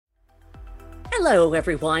Hello,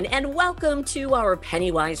 everyone, and welcome to our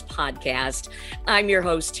Pennywise podcast. I'm your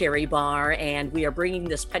host, Terry Barr, and we are bringing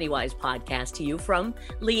this Pennywise podcast to you from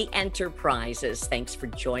Lee Enterprises. Thanks for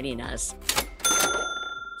joining us.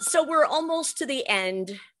 So we're almost to the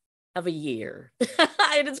end of a year,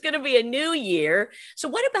 and it's going to be a new year. So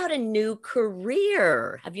what about a new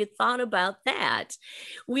career? Have you thought about that?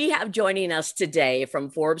 We have joining us today from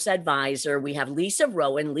Forbes Advisor, we have Lisa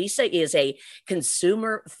Rowan. Lisa is a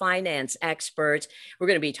consumer finance expert. We're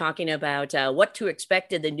going to be talking about what to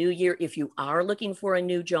expect in the new year if you are looking for a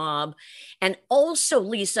new job. And also,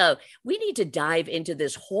 Lisa, we need to dive into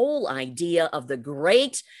this whole idea of the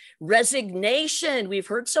great resignation. We've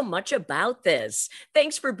heard so much about this.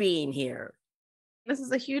 Thanks for being here. This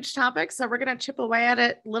is a huge topic, so we're going to chip away at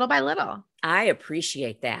it little by little. I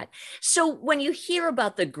appreciate that. So when you hear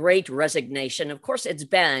about the great resignation, of course, it's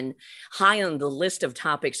been high on the list of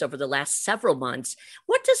topics over the last several months.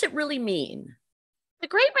 What does it really mean? The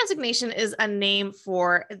Great Resignation is a name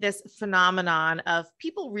for this phenomenon of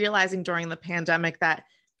people realizing during the pandemic that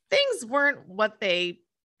things weren't what they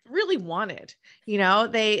really wanted.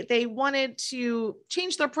 They wanted to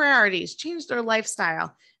change their priorities, change their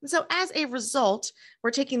lifestyle. And so as a result, we're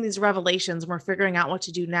taking these revelations and we're figuring out what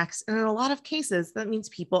to do next. And in a lot of cases, that means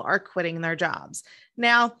people are quitting their jobs.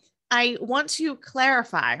 Now, I want to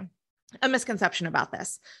clarify a misconception about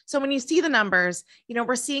this. So when you see the numbers,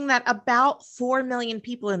 we're seeing that about 4 million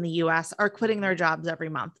people in the US are quitting their jobs every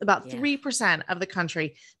month. About 3% of the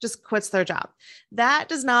country just quits their job. That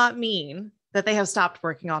does not mean that they have stopped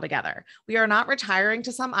working altogether. We are not retiring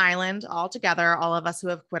to some island altogether, all of us who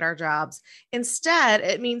have quit our jobs. Instead,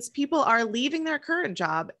 it means people are leaving their current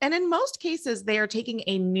job. And in most cases, they are taking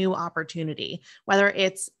a new opportunity, whether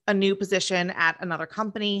it's a new position at another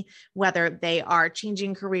company, whether they are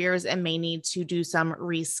changing careers and may need to do some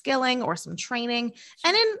reskilling or some training.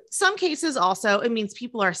 And in some cases also, it means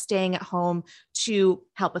people are staying at home to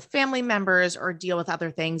help with family members or deal with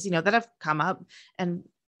other things, that have come up and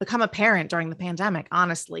become apparent during the pandemic,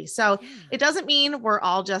 honestly. So it doesn't mean we're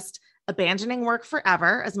all just abandoning work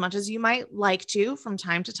forever, as much as you might like to from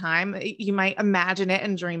time to time. You might imagine it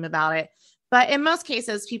and dream about it. But in most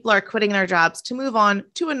cases, people are quitting their jobs to move on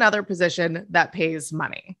to another position that pays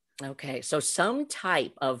money. Okay, so some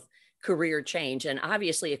type of career change. And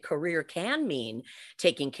obviously a career can mean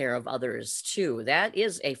taking care of others too. That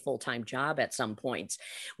is a full-time job at some points.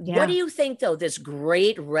 Yeah. What do you think though, this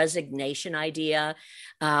great resignation idea,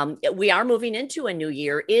 we are moving into a new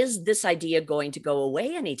year. Is this idea going to go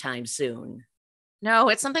away anytime soon? No,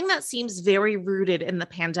 it's something that seems very rooted in the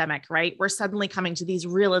pandemic, right? We're suddenly coming to these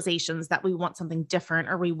realizations that we want something different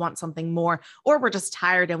or we want something more, or we're just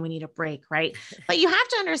tired and we need a break, right? But you have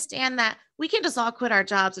to understand that we can just all quit our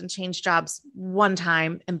jobs and change jobs one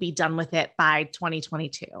time and be done with it by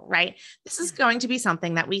 2022, right? This is going to be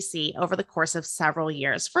something that we see over the course of several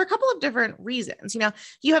years for a couple of different reasons.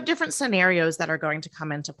 You have different scenarios that are going to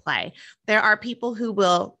come into play. There are people who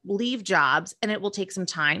will leave jobs and it will take some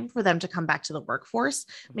time for them to come back to the workforce.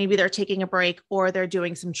 Maybe they're taking a break or they're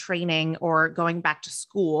doing some training or going back to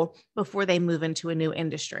school before they move into a new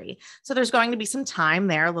industry. So there's going to be some time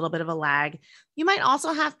there, a little bit of a lag. You might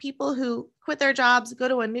also have people who quit their jobs, go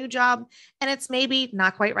to a new job, and it's maybe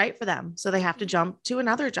not quite right for them. So they have to jump to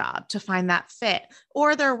another job to find that fit,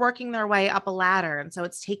 or they're working their way up a ladder. And so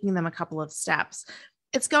it's taking them a couple of steps.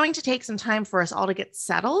 It's going to take some time for us all to get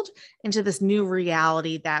settled into this new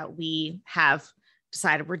reality that we have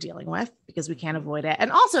decided we're dealing with because we can't avoid it.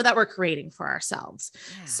 And also that we're creating for ourselves.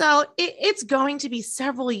 Yeah. So it's going to be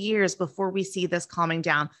several years before we see this calming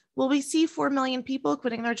down. Will we see 4 million people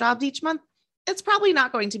quitting their jobs each month? It's probably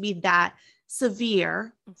not going to be that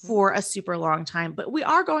severe for a super long time, but we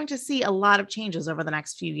are going to see a lot of changes over the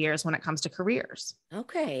next few years when it comes to careers.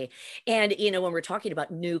 Okay. And, when we're talking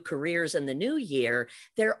about new careers in the new year,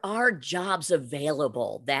 there are jobs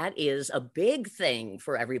available. That is a big thing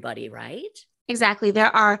for everybody, right? Exactly.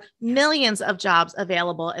 There are millions of jobs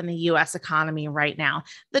available in the US economy right now.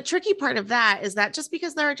 The tricky part of that is that just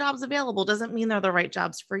because there are jobs available doesn't mean they're the right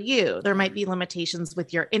jobs for you. There might be limitations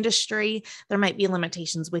with your industry. There might be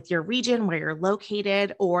limitations with your region where you're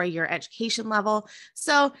located or your education level.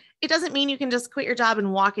 So it doesn't mean you can just quit your job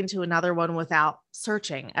and walk into another one without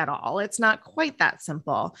searching at all. It's not quite that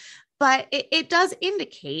simple. But it does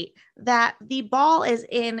indicate that the ball is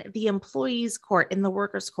in the employee's court, in the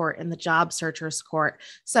worker's court, in the job searcher's court.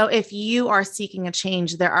 So if you are seeking a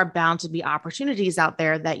change, there are bound to be opportunities out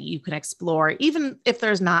there that you can explore, even if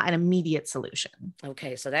there's not an immediate solution.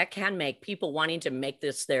 Okay, so that can make people wanting to make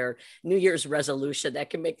this their New Year's resolution, that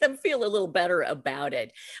can make them feel a little better about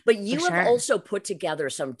it. But you have also put together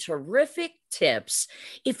some terrific tips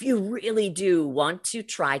if you really do want to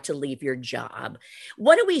try to leave your job.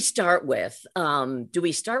 What do we start with? Do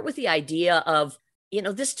we start with the idea of,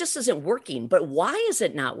 this just isn't working, but why is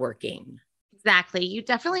it not working? Exactly. You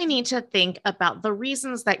definitely need to think about the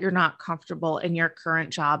reasons that you're not comfortable in your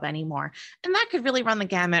current job anymore. And that could really run the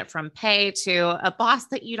gamut from pay to a boss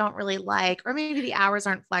that you don't really like, or maybe the hours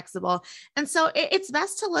aren't flexible. And so it's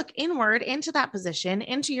best to look inward into that position,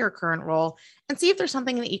 into your current role, and see if there's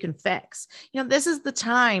something that you can fix. This is the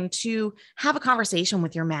time to have a conversation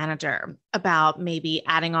with your manager about maybe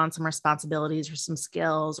adding on some responsibilities or some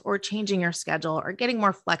skills, or changing your schedule, or getting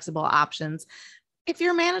more flexible options. If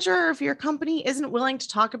your manager or if your company isn't willing to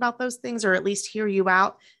talk about those things, or at least hear you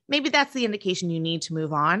out, maybe that's the indication you need to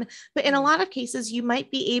move on. But in a lot of cases, you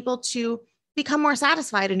might be able to become more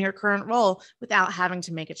satisfied in your current role without having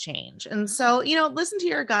to make a change. And so, listen to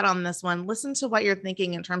your gut on this one. Listen to what you're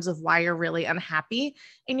thinking in terms of why you're really unhappy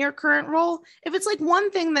in your current role. If it's like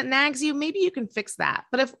one thing that nags you, maybe you can fix that.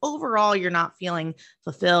 But if overall you're not feeling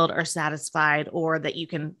fulfilled or satisfied, or that you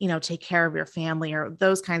can, take care of your family or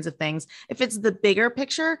those kinds of things, if it's the bigger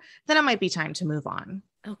picture, then it might be time to move on.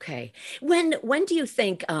 Okay. When do you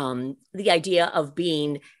think the idea of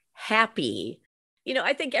being happy,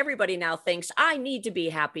 I think everybody now thinks I need to be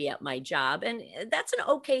happy at my job, and that's an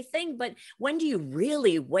okay thing. But when do you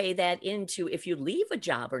really weigh that into if you leave a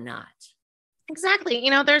job or not? Exactly.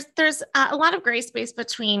 There's a lot of gray space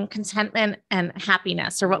between contentment and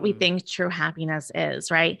happiness, or what we think true happiness is,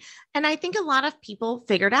 right? And I think a lot of people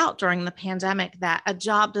figured out during the pandemic that a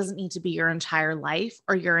job doesn't need to be your entire life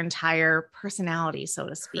or your entire personality, so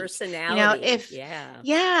to speak. Personality. If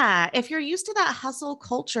you're used to that hustle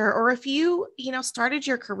culture, or if you, started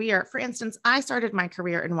your career, for instance, I started my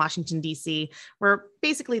career in Washington, D.C., where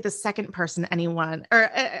basically the second question that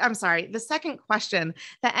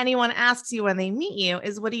anyone asks you when they meet you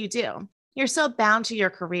is, what do you do? You're so bound to your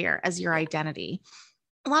career as your identity.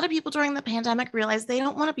 A lot of people during the pandemic realize they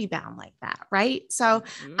don't want to be bound like that, right? So,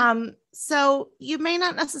 so you may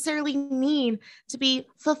not necessarily need to be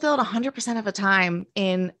fulfilled 100% of the time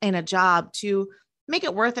in a job to make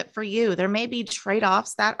it worth it for you. There may be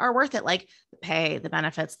trade-offs that are worth it, like the pay, the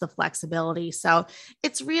benefits, the flexibility. So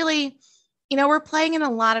it's really, we're playing in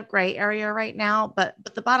a lot of gray area right now, but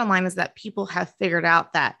the bottom line is that people have figured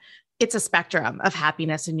out that it's a spectrum of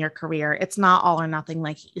happiness in your career. It's not all or nothing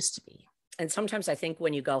like it used to be. And sometimes I think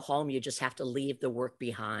when you go home, you just have to leave the work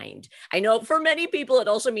behind. I know for many people, it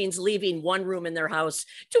also means leaving one room in their house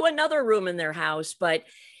to another room in their house, but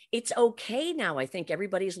it's okay now. I think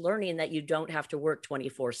everybody's learning that you don't have to work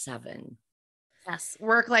 24/7. Yes.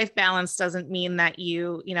 Work-life balance doesn't mean that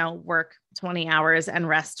you work 20 hours and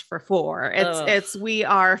rest for 4. We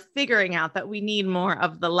are figuring out that we need more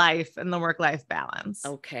of the life and the work-life balance.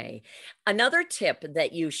 Okay. Another tip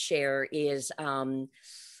that you share is,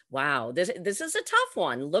 wow, this is a tough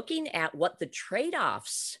one. Looking at what the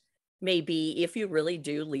trade-offs may be if you really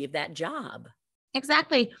do leave that job.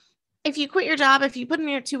 Exactly. If you quit your job, if you put in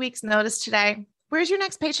your 2 weeks notice today, where's your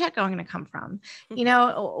next paycheck going to come from?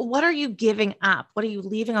 What are you giving up? What are you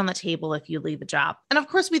leaving on the table if you leave a job? And of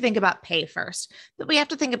course, we think about pay first, but we have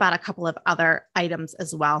to think about a couple of other items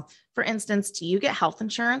as well. For instance, do you get health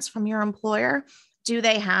insurance from your employer? Do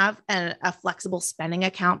they have a flexible spending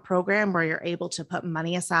account program where you're able to put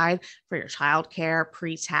money aside for your childcare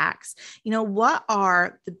pre-tax? What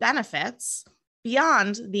are the benefits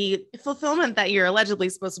beyond the fulfillment that you're allegedly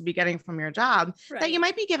supposed to be getting from your job that you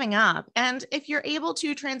might be giving up? And if you're able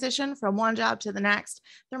to transition from one job to the next,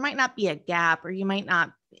 there might not be a gap, or you might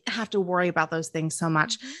not have to worry about those things so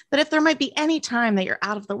much. But if there might be any time that you're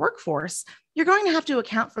out of the workforce, you're going to have to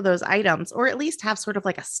account for those items, or at least have sort of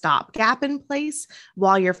like a stopgap in place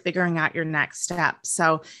while you're figuring out your next step.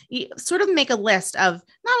 So you sort of make a list of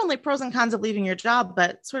not only pros and cons of leaving your job,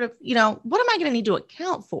 but sort of, what am I going to need to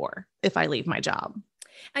account for if I leave my job?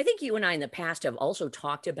 I think you and I in the past have also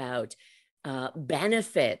talked about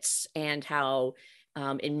benefits, and how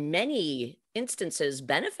in many instances,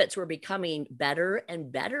 benefits were becoming better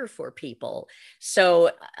and better for people.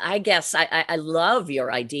 So I guess I love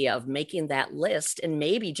your idea of making that list, and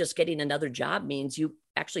maybe just getting another job means you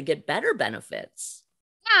actually get better benefits.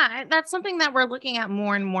 Yeah, that's something that we're looking at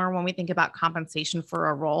more and more when we think about compensation for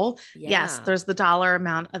a role. Yes, Yeah, there's the dollar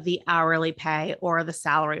amount of the hourly pay or the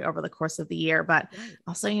salary over the course of the year, but right.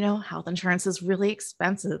 also, health insurance is really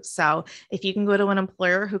expensive. So if you can go to an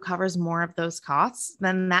employer who covers more of those costs,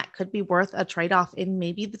 then that could be worth a trade-off in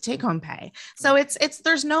maybe the take-home pay. So Okay. it's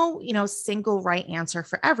there's no, single right answer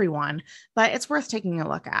for everyone, but it's worth taking a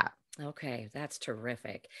look at. Okay, that's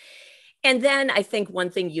terrific. And then I think one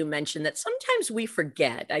thing you mentioned that sometimes we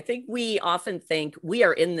forget. I think we often think we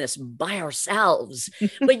are in this by ourselves,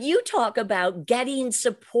 but you talk about getting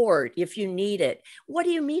support if you need it. What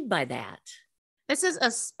do you mean by that? This is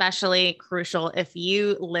especially crucial if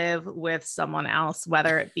you live with someone else,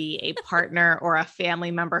 whether it be a partner or a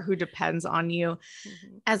family member who depends on you.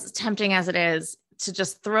 Mhm. As tempting as it is to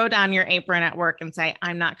just throw down your apron at work and say,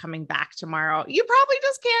 I'm not coming back tomorrow, you probably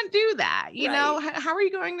just can't do that. Right. How are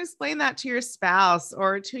you going to explain that to your spouse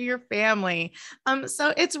or to your family?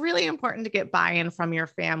 So it's really important to get buy-in from your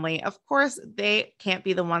family. Of course, they can't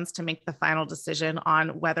be the ones to make the final decision on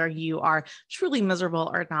whether you are truly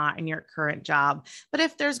miserable or not in your current job. But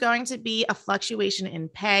if there's going to be a fluctuation in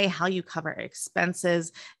pay, how you cover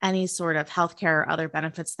expenses, any sort of healthcare or other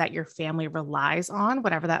benefits that your family relies on,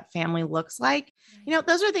 whatever that family looks like,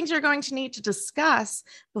 those are things you're going to need to discuss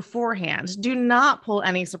beforehand. Do not pull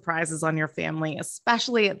any surprises on your family,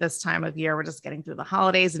 especially at this time of year. We're just getting through the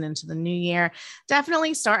holidays and into the new year.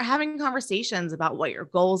 Definitely start having conversations about what your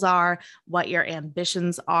goals are, what your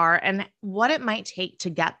ambitions are, and what it might take to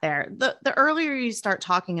get there. The earlier you start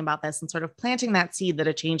talking about this and sort of planting that seed that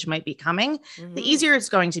a change might be coming, the Mhm. easier it's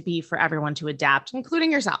going to be for everyone to adapt,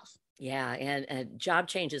 including yourself. Yeah, and job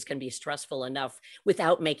changes can be stressful enough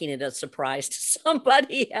without making it a surprise to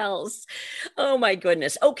somebody else. Oh my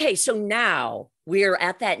goodness. Okay, so now we're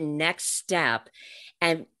at that next step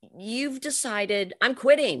and you've decided I'm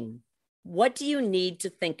quitting. What do you need to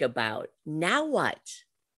think about? Now what?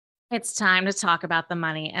 It's time to talk about the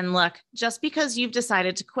money. And look, just because you've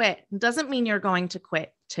decided to quit doesn't mean you're going to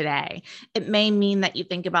quit today. It may mean that you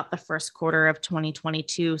think about the first quarter of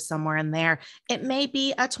 2022, somewhere in there. It may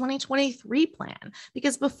be a 2023 plan,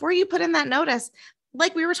 because before you put in that notice,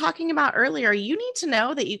 like we were talking about earlier, you need to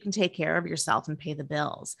know that you can take care of yourself and pay the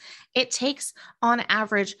bills. It takes, on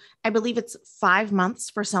average, I believe it's 5 months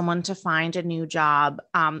for someone to find a new job.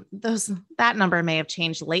 That number may have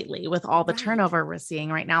changed lately with all the Right. turnover we're seeing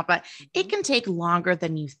right now, but it Mhm. can take longer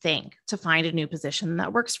than you think to find a new position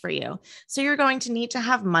that works for you. So you're going to need to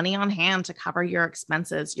have money on hand to cover your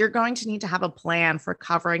expenses. You're going to need to have a plan for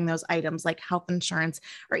covering those items like health insurance,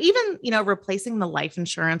 or even, replacing the life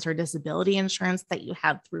insurance or disability insurance that you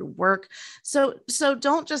had through work. So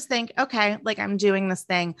don't just think, okay, like I'm doing this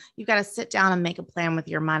thing. You've got to sit down and make a plan with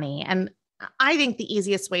your money. And I think the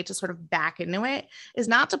easiest way to sort of back into it is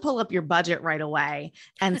not to pull up your budget right away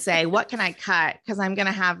and say, what can I cut? Because I'm going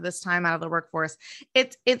to have this time out of the workforce.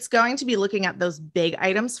 It's going to be looking at those big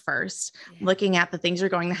items first, Yeah. looking at the things you're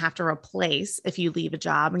going to have to replace if you leave a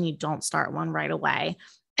job and you don't start one right away.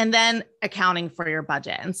 And then accounting for your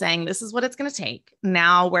budget and saying, this is what it's going to take.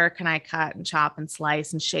 Now, where can I cut and chop and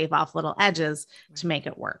slice and shave off little edges to Right. make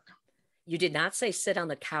it work? You did not say sit on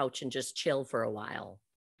the couch and just chill for a while.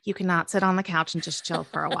 You cannot sit on the couch and just chill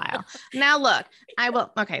for a while. Now, look,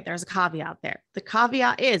 okay, there's a caveat there. The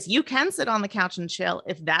caveat is you can sit on the couch and chill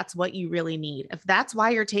if that's what you really need. If that's why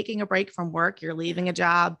you're taking a break from work, you're leaving a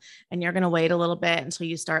job and you're going to wait a little bit until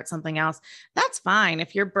you start something else, that's fine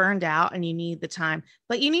if you're burned out and you need the time,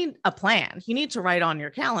 but you need a plan. You need to write on your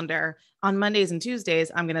calendar, on Mondays and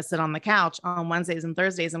Tuesdays, I'm going to sit on the couch. On Wednesdays and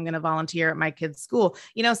Thursdays, I'm going to volunteer at my kid's school.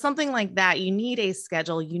 Something like that. You need a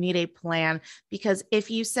schedule, you need a plan, because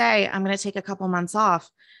if you say, I'm going to take a couple months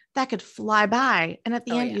off, that could fly by. And at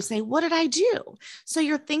the Oh, end, you yeah. say, what did I do? So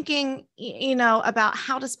you're thinking, about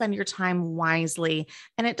how to spend your time wisely.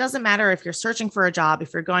 And it doesn't matter if you're searching for a job,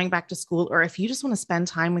 if you're going back to school, or if you just want to spend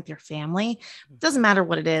time with your family. It doesn't matter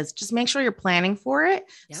what it is. Just make sure you're planning for it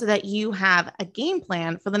so Yep. that you have a game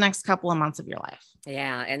plan for the next couple of months of your life.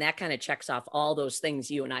 Yeah, and that kind of checks off all those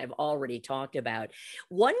things you and I have already talked about.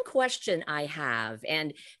 One question I have,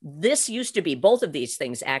 and this used to be, both of these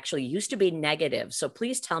things actually used to be negative. So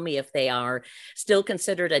please tell me if they are still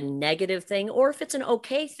considered a negative thing or if it's an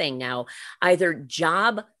okay thing now, either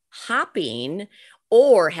job hopping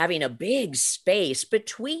or having a big space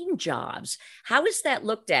between jobs. How is that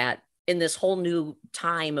looked at in this whole new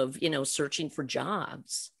time of, searching for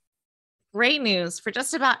jobs? Great news for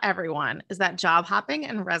just about everyone is that job hopping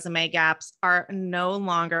and resume gaps are no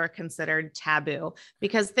longer considered taboo.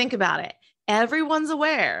 Because think about it. Everyone's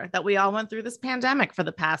aware that we all went through this pandemic for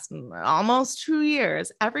the past almost 2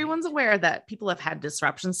 years. Everyone's aware that people have had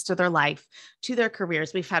disruptions to their life, to their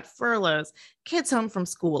careers. We've had furloughs, kids home from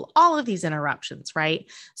school, all of these interruptions, right?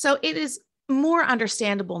 So it is more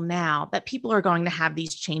understandable now that people are going to have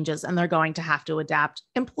these changes and they're going to have to adapt.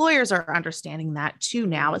 Employers are understanding that too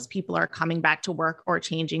now as people are coming back to work or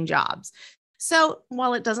changing jobs. So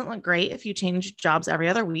while it doesn't look great if you change jobs every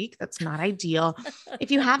other week, that's not ideal.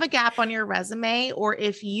 If you have a gap on your resume, or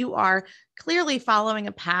if you are clearly following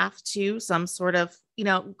a path to some sort of,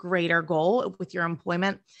 greater goal with your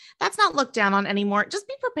employment, that's not looked down on anymore. Just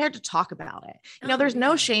be prepared to talk about it. There's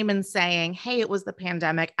no shame in saying, hey, it was the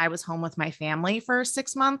pandemic. I was home with my family for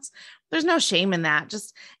 6 months. There's no shame in that.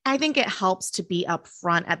 I think it helps to be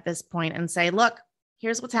upfront at this point and say, look,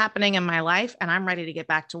 here's what's happening in my life and I'm ready to get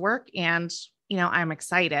back to work. And, I'm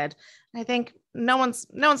excited. I think no one's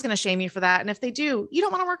going to shame you for that. And if they do, you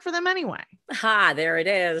don't want to work for them anyway. There it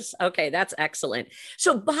is. Okay. That's excellent.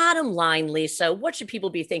 So bottom line, Lisa, what should people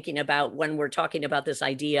be thinking about when we're talking about this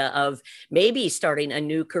idea of maybe starting a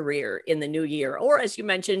new career in the new year, or as you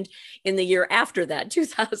mentioned, in the year after that,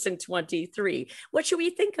 2023? What should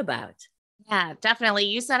we think about? Yeah, definitely.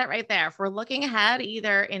 You said it right there. If we're looking ahead,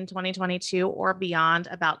 either in 2022 or beyond,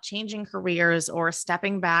 about changing careers or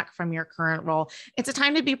stepping back from your current role, it's a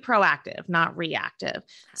time to be proactive, not reactive.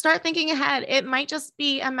 Start thinking ahead. It might just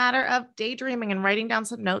be a matter of daydreaming and writing down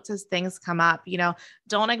some notes as things come up.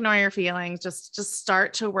 Don't ignore your feelings. Just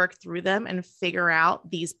start to work through them and figure out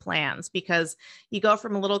these plans, because you go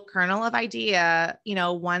from a little kernel of idea,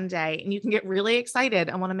 one day, and you can get really excited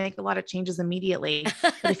and want to make a lot of changes immediately.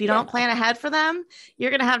 But if you don't plan ahead for them, you're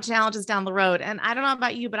going to have challenges down the road. And I don't know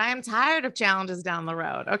about you, but I am tired of challenges down the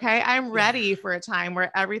road. Okay. I'm ready for a time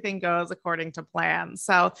where everything goes according to plan.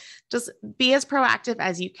 So just be as proactive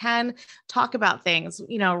as you can, talk about things,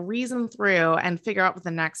 reason through and figure out what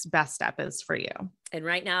the next best step is for you. And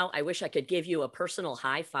right now, I wish I could give you a personal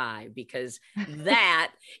high five, because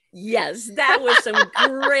that was some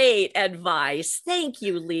great advice. Thank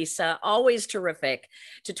you, Lisa. Always terrific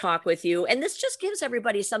to talk with you. And this just gives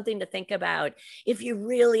everybody something to think about. If you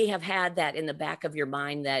really have had that in the back of your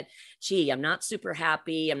mind that, gee, I'm not super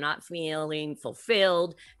happy, I'm not feeling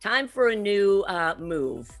fulfilled, time for a new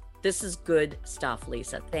move. This is good stuff,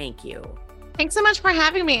 Lisa. Thank you. Thanks so much for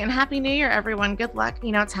having me, and Happy New Year, everyone. Good luck,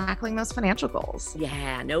 tackling those financial goals.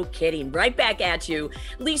 Yeah, no kidding. Right back at you.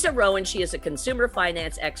 Lisa Rowan, she is a consumer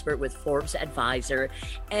finance expert with Forbes Advisor,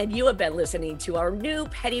 and you have been listening to our new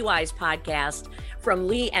Pennywise podcast from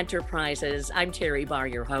Lee Enterprises. I'm Terry Barr,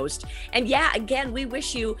 your host. And again, we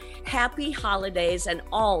wish you happy holidays and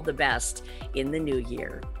all the best in the new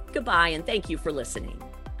year. Goodbye, and thank you for listening.